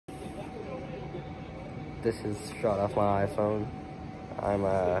This is shot off my iPhone. I'm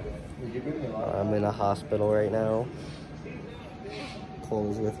in a hospital right now.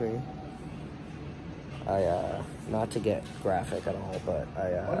 Cole's with me. Not to get graphic at all, but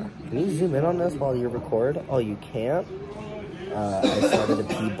can you zoom in on this while you record? Oh, you can't? I started to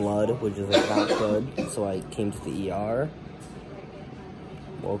pee blood, which is like not good, so I came to the ER.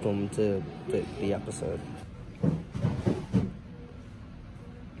 Welcome to the episode.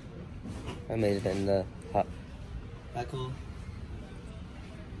 I made it in the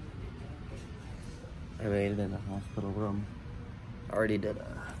hospital room. I already did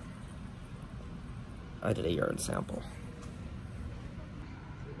I did a urine sample.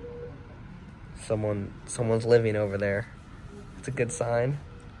 Someone's living over there. It's a good sign.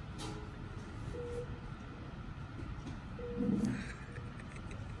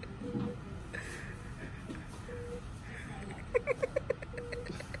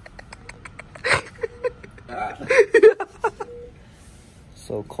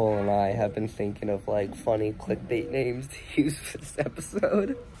 So Cole and I have been thinking of like funny clickbait names to use for this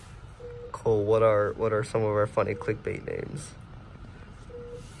episode. Cole, what are some of our funny clickbait names?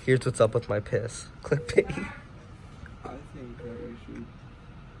 Here's what's up with my piss. Clickbait. I think that we should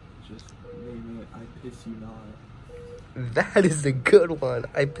just name it I Piss You Not. That is a good one.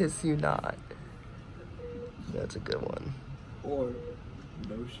 I piss you not. That's a good one. Or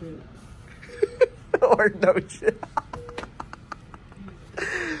no shit. Or no shit.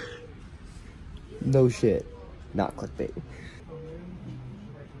 No shit. Not clickbait.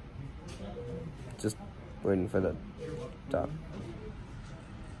 Just waiting for the top.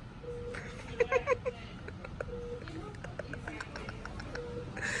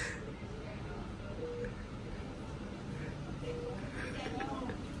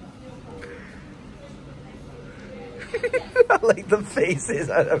 I like the faces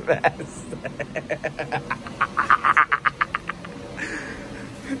are the best.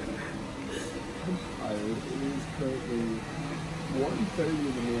 It is currently 1:30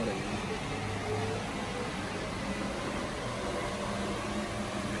 in the morning.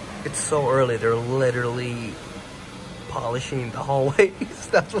 It's so early, they're literally polishing the hallways.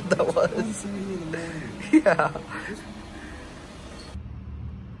 That's what that was. 1:30 in the morning. Yeah.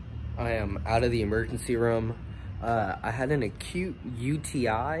 I am out of the emergency room. I had an acute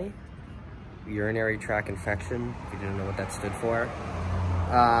UTI, urinary tract infection, if you didn't know what that stood for.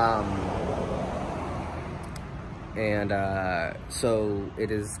 So it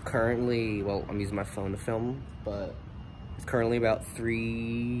is currently, well, I'm using my phone to film, but it's currently about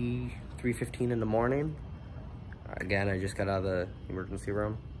 3:15 in the morning. Again, I just got out of the emergency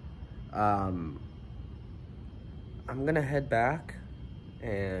room. I'm gonna head back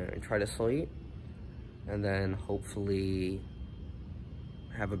and try to sleep, and then hopefully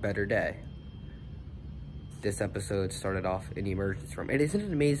have a better day. This episode started off in the emergency room. And isn't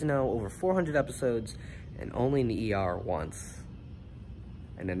it amazing now, over 400 episodes and only in the ER once.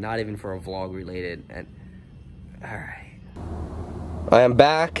 And then not even for a vlog related. And all right. I am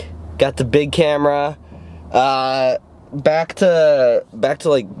back, got the big camera, back to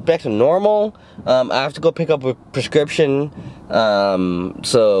normal. I have to go pick up a prescription,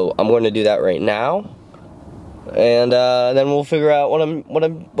 so I'm going to do that right now, and then we'll figure out what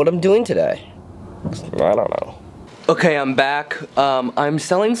I'm doing today. I don't know. Okay, I'm back. I'm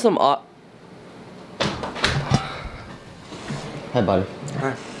selling some. Hi, buddy.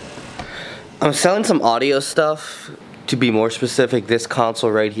 Hi. I'm selling some audio stuff. To be more specific, this console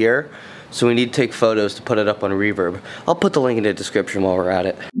right here. So we need to take photos to put it up on Reverb. I'll put the link in the description while we're at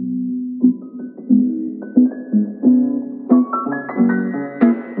it.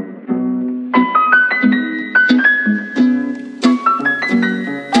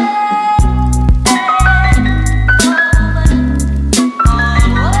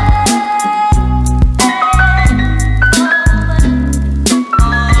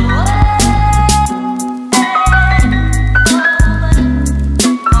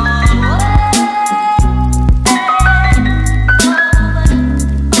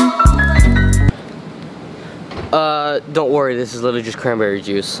 Don't worry, this is literally just cranberry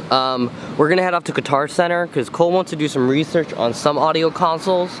juice. We're gonna head off to Guitar Center because Cole wants to do some research on some audio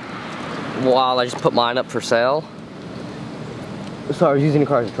consoles while I just put mine up for sale. Sorry, I was using the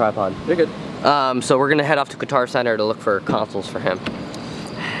car as a tripod. You're good. So we're gonna head off to Guitar Center to look for consoles for him.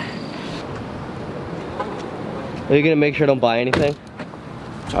 Are you gonna make sure I don't buy anything?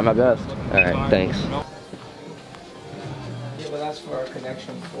 Try my best. Alright, thanks. Yeah, but that's for our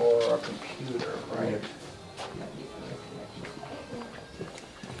connection for our computer, right?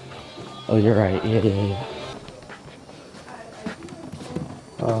 Oh, you're right. Yeah.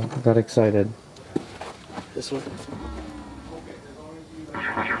 Oh, I got excited. This one.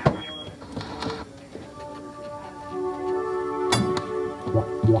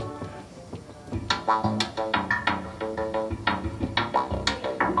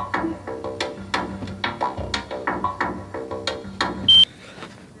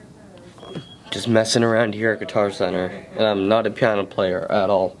 Just messing around here at Guitar Center, and I'm not a piano player at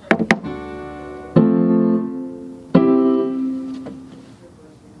all.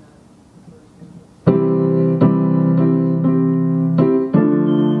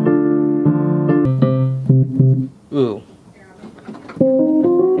 Ooh.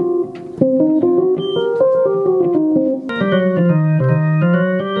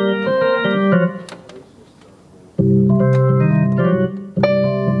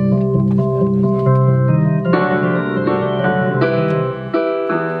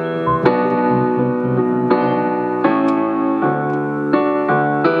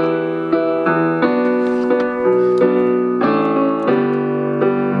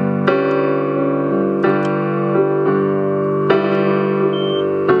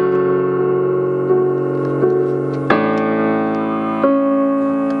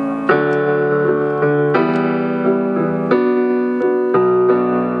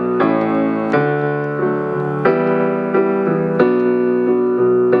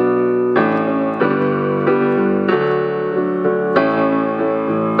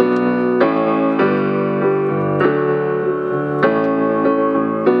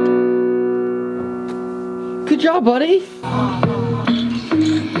 Good job, buddy.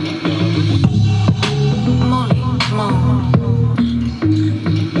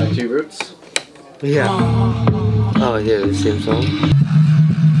 Back to your roots. Yeah. Oh, yeah, the same song.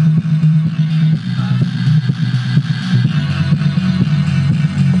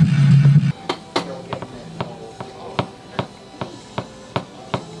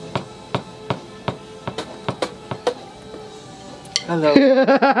 Hello.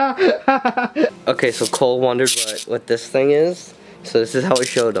 Okay, so Cole wondered what this thing is. So this is how I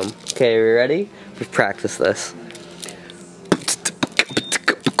showed him. Okay, are you ready? We've practiced this.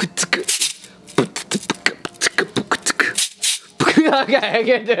 Okay, I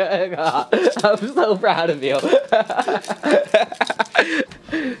can do it. I'm so proud of you.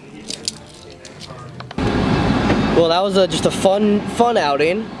 Well, that was just a fun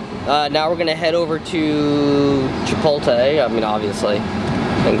outing. Now we're gonna head over to Chipotle, I mean obviously,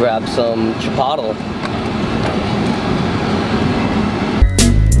 and grab some chipotle.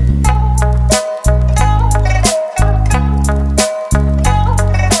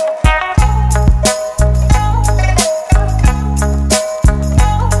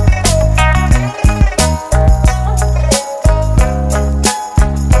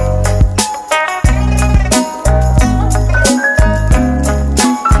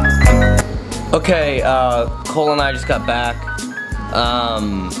 Okay, Cole and I just got back.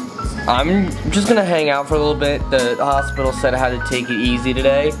 I'm just gonna hang out for a little bit. The hospital said I had to take it easy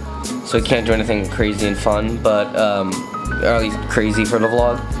today, so I can't do anything crazy and fun, but, or at least crazy for the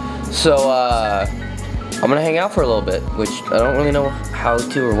vlog. So, I'm gonna hang out for a little bit, which I don't really know how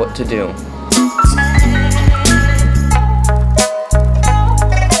to or what to do.